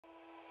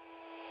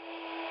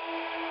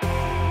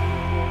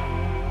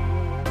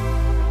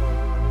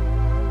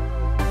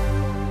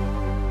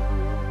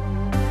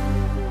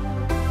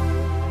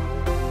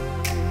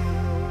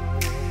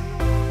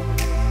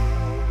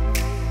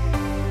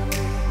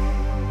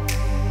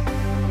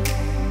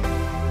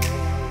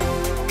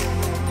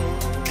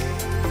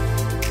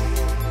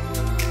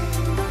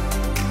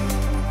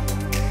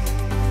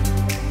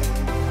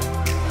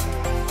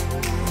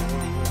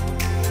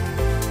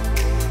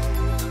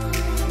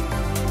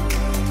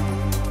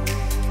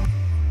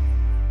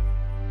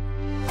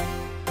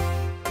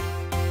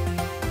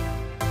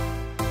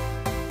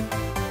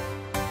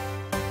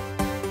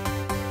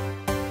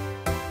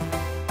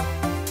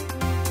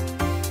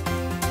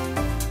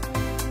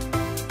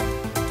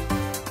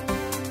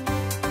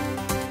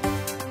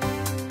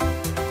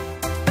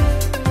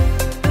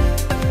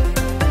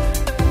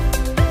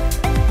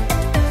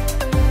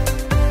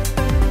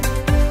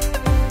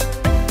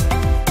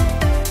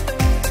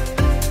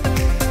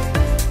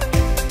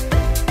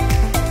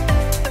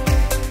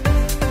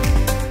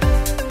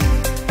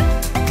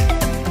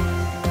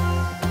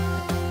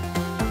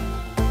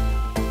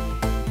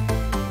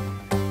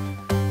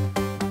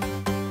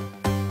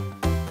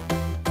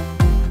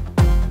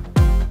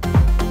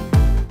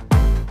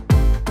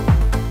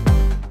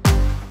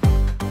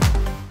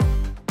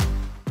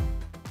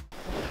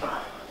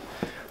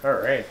All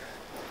right.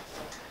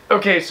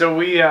 Okay, so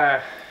we,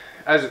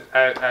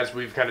 as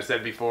we've kind of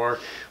said before,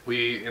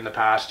 we in the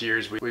past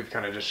years we've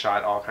kind of just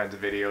shot all kinds of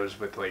videos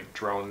with like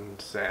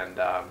drones and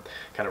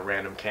kind of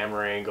random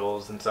camera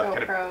angles and stuff.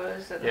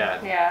 GoPros and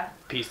yeah,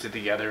 pieced it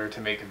together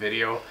to make a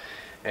video.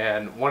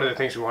 And one of the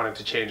things we wanted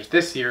to change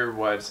this year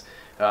was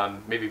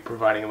maybe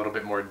providing a little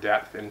bit more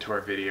depth into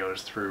our videos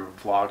through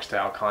vlog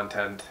style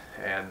content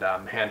and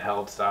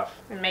handheld stuff.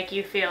 And make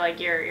you feel like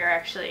you're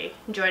actually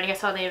joining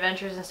us on the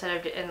adventures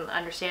instead of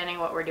understanding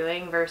what we're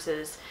doing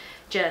versus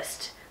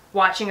just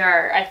watching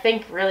I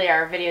think really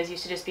our videos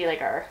used to just be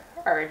like our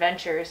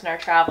adventures and our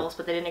travels,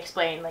 but they didn't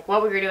explain like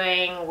what we were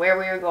doing, where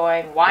we were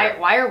going,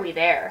 why are we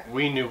there.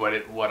 We knew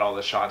what all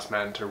the shots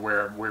meant or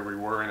where we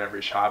were in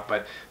every shot,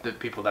 but the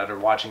people that are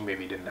watching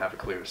maybe didn't have a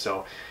clue.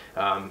 So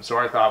so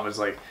our thought was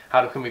like,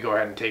 how can we go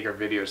ahead and take our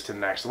videos to the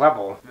next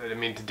level? I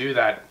mean, to do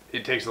that,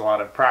 it takes a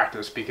lot of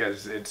practice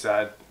because it's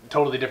a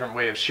totally different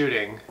way of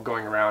shooting,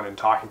 going around and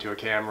talking to a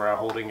camera,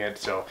 holding it.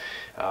 So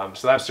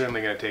so that's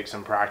certainly going to take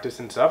some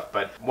practice and stuff.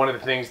 But one of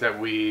the things that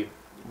we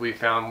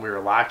found we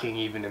were lacking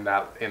even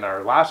in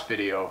our last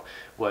video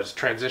was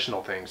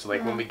transitional things.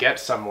 Like when we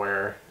get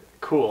somewhere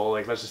cool,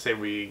 like let's just say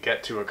we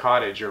get to a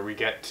cottage or we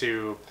get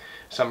to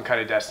some kind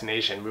of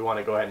destination, we want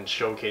to go ahead and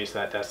showcase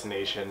that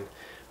destination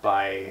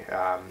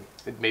by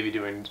maybe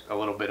doing a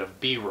little bit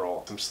of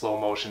B-roll, some slow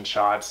motion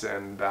shots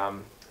and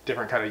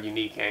different kind of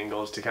unique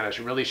angles to kind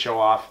of really show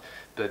off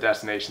the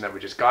destination that we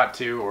just got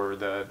to or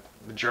the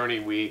journey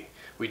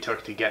we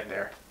took to get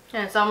there.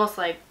 And it's almost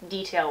like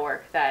detail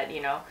work that,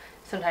 you know,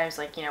 sometimes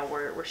like, you know,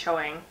 we're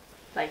showing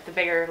like the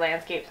bigger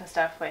landscapes and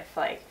stuff with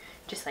like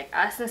just like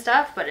us and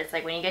stuff, but it's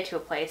like when you get to a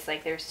place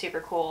like there's super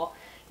cool,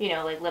 you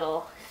know, like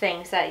little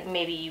things that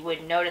maybe you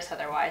wouldn't notice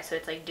otherwise. So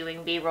it's like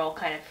doing B-roll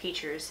kind of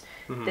features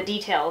the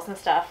details and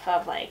stuff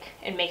of like,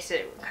 it makes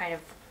it kind of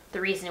the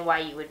reason why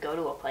you would go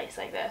to a place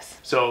like this.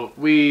 So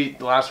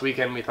last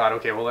weekend we thought,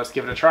 okay, well let's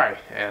give it a try.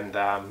 And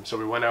so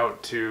we went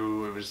out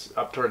it was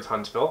up towards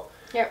Huntsville.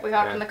 Yep, we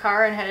hopped in the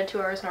car and headed 2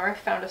 hours north,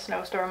 found a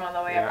snowstorm on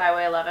the way up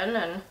Highway 11.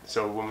 And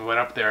so when we went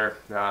up there,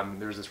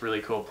 there was this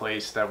really cool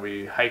place that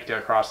we hiked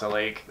across the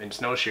lake in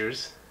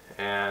snowshoes.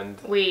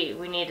 And we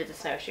needed the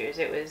snowshoes.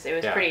 It was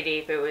pretty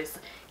deep.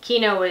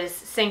 Kino was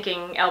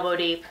sinking elbow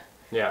deep.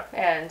 Yeah.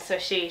 And so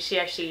she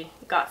actually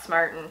got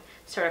smart and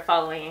started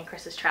following in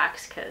Chris's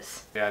tracks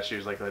because she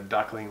was like a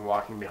duckling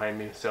walking behind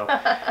me. So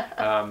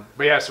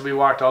but yeah, so we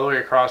walked all the way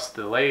across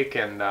the lake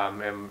and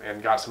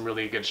got some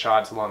really good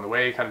shots along the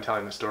way, kind of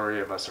telling the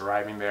story of us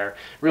arriving there.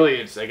 Really,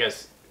 it's, I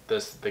guess,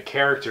 the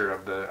character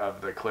of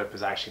the clip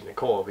is actually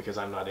Nicole, because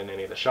I'm not in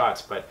any of the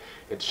shots, but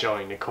it's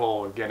showing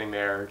Nicole getting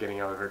there, getting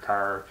out of her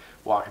car,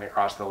 walking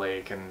across the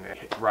lake and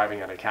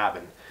arriving at a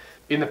cabin.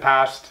 In the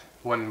past,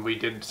 when we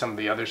did some of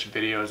the other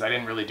videos, I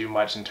didn't really do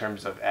much in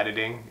terms of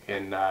editing.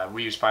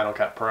 We use Final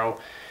Cut Pro,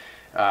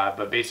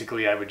 but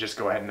basically I would just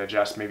go ahead and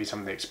adjust maybe some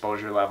of the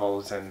exposure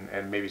levels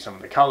and maybe some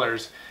of the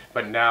colors.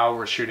 But now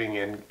we're shooting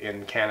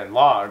in Canon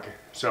Log,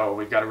 so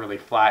we've got a really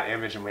flat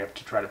image and we have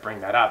to try to bring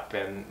that up.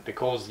 And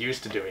Nicole's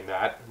used to doing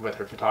that with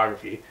her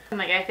photography. And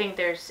like I think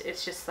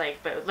it's just like,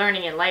 but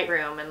learning in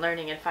Lightroom and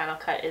learning in Final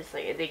Cut is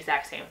like the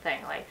exact same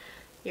thing. Like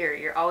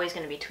you're always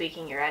going to be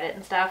tweaking your edit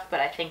and stuff, but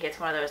I think it's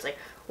one of those like,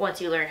 once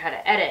you learn how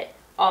to edit,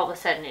 all of a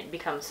sudden it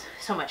becomes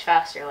so much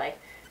faster. Like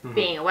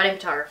being a wedding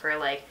photographer,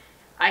 like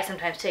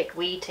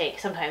we take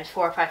sometimes 4,000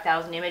 or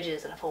 5,000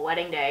 images in a full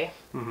wedding day.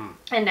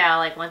 And now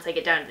like once I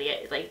get down to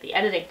the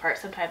editing part,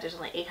 sometimes there's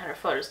only 800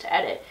 photos to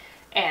edit,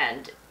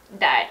 and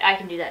that I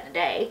can do that in a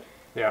day.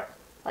 Yeah.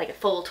 Like a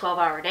full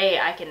 12-hour day,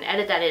 I can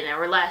edit that in an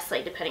hour or less,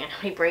 like depending on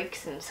how many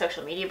breaks and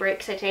social media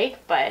breaks I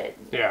take. But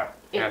yeah,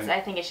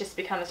 I think it just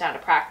becomes down to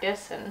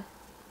practice, and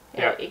you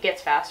know, it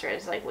gets faster.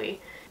 It's like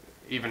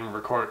even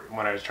record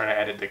when I was trying to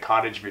edit the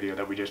cottage video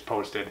that we just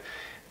posted,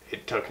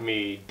 it took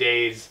me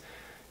days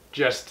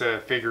just to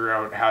figure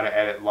out how to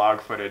edit log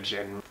footage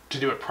and to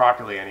do it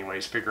properly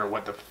anyways, figure out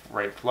what the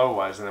right flow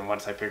was. And then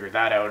once I figured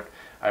that out,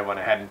 I went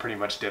ahead and pretty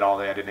much did all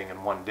the editing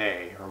in one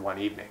day or one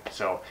evening.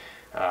 So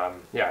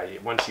yeah,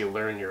 once you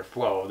learn your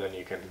flow, then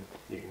you can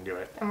do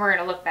it. And we're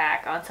going to look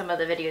back on some of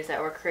the videos that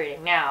we're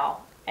creating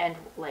now and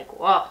like,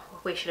 whoa,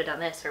 we should have done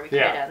this, or we could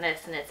have done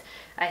this. And it's,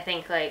 I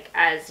think like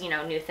as, you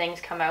know, new things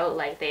come out,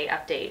 like they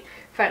update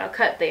Final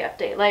Cut, they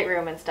update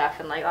Lightroom and stuff,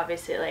 and like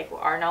obviously like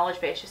our knowledge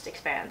base just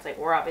expands. Like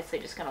we're obviously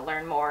just going to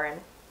learn more.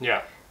 And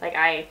like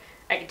I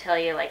can tell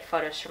you like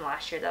photos from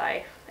last year that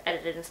I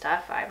edited and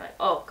stuff, I'm like,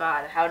 oh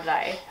god, how did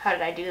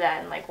I do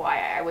that, and like why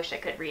I wish I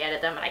could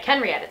re-edit them, and I can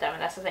re-edit them.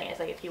 And that's the thing, is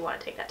like if you want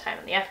to take that time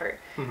and the effort.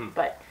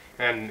 But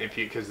and if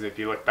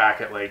you look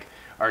back at like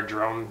our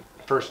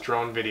first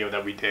drone video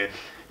that we did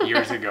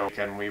years ago,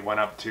 and we went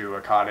up to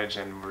a cottage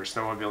and we were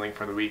snowmobiling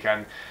for the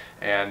weekend,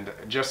 and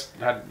just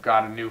had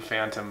got a new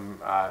Phantom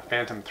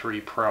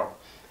 3 Pro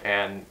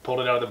and pulled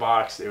it out of the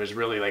box. It was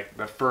really like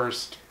the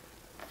first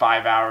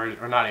 5 hours,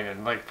 or not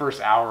even, like first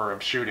hour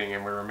of shooting,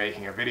 and we were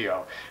making a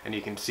video, and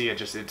you can see it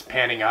just, it's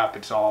panning up,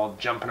 it's all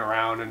jumping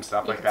around and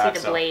stuff like that. You can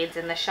see the blades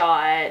in the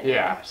shot.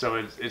 Yeah, so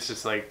it's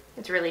just like...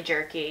 It's really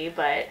jerky,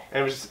 but...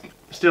 And it was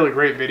still a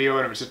great video,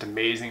 and it was just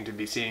amazing to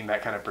be seeing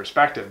that kind of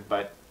perspective,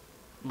 but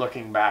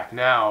looking back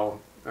now,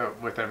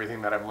 with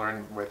everything that I've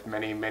learned with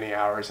many, many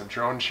hours of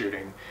drone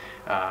shooting,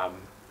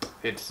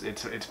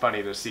 it's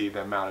funny to see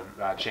the amount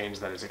of change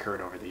that has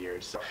occurred over the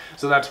years.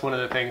 So that's one of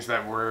the things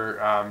that we're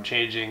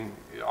changing.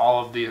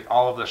 All of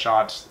the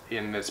shots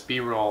in this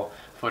B-roll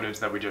footage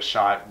that we just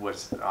shot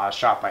was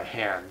shot by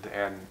hand,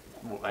 and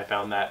I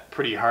found that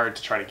pretty hard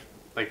to try to,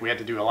 like, we had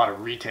to do a lot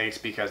of retakes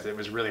because it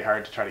was really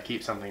hard to try to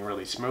keep something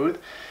really smooth.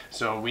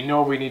 So we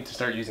know we need to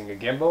start using a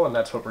gimbal, and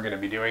that's what we're going to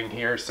be doing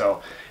here.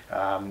 So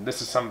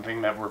this is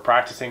something that we're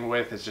practicing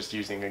with, is just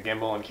using a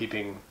gimbal and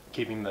keeping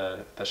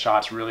the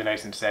shots really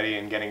nice and steady,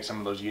 and getting some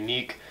of those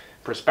unique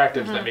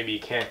perspectives that maybe you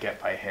can't get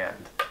by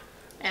hand.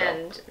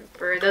 And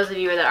for those of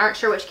you that aren't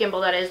sure which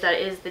gimbal that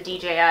is the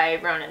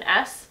DJI Ronin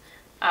S.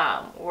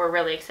 We're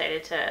really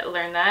excited to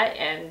learn that,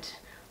 and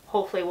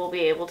hopefully we'll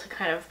be able to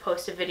kind of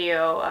post a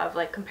video of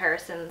like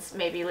comparisons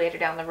maybe later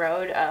down the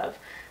road of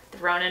the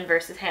Ronin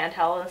versus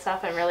handheld and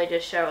stuff, and really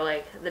just show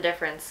like the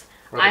difference.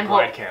 Or the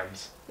glide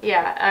cams.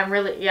 Yeah,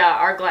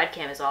 our glide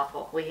cam is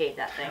awful. We hate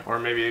that thing. Or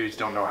maybe you just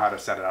don't know how to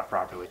set it up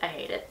properly. I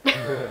hate it.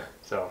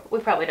 So we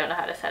probably don't know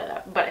how to set it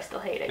up, but I still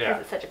hate it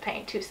because it's such a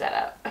pain to set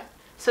up.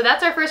 So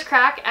that's our first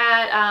crack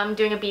at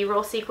doing a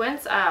B-roll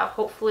sequence.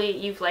 Hopefully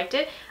you've liked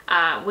it.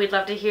 We'd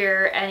love to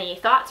hear any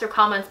thoughts or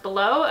comments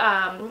below.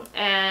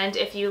 And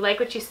if you like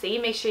what you see,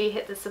 make sure you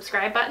hit the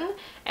subscribe button,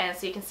 and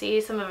so you can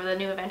see some of the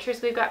new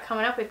adventures we've got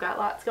coming up. We've got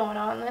lots going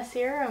on this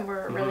year, and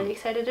we're really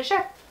excited to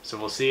share. So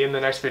we'll see you in the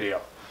next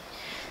video.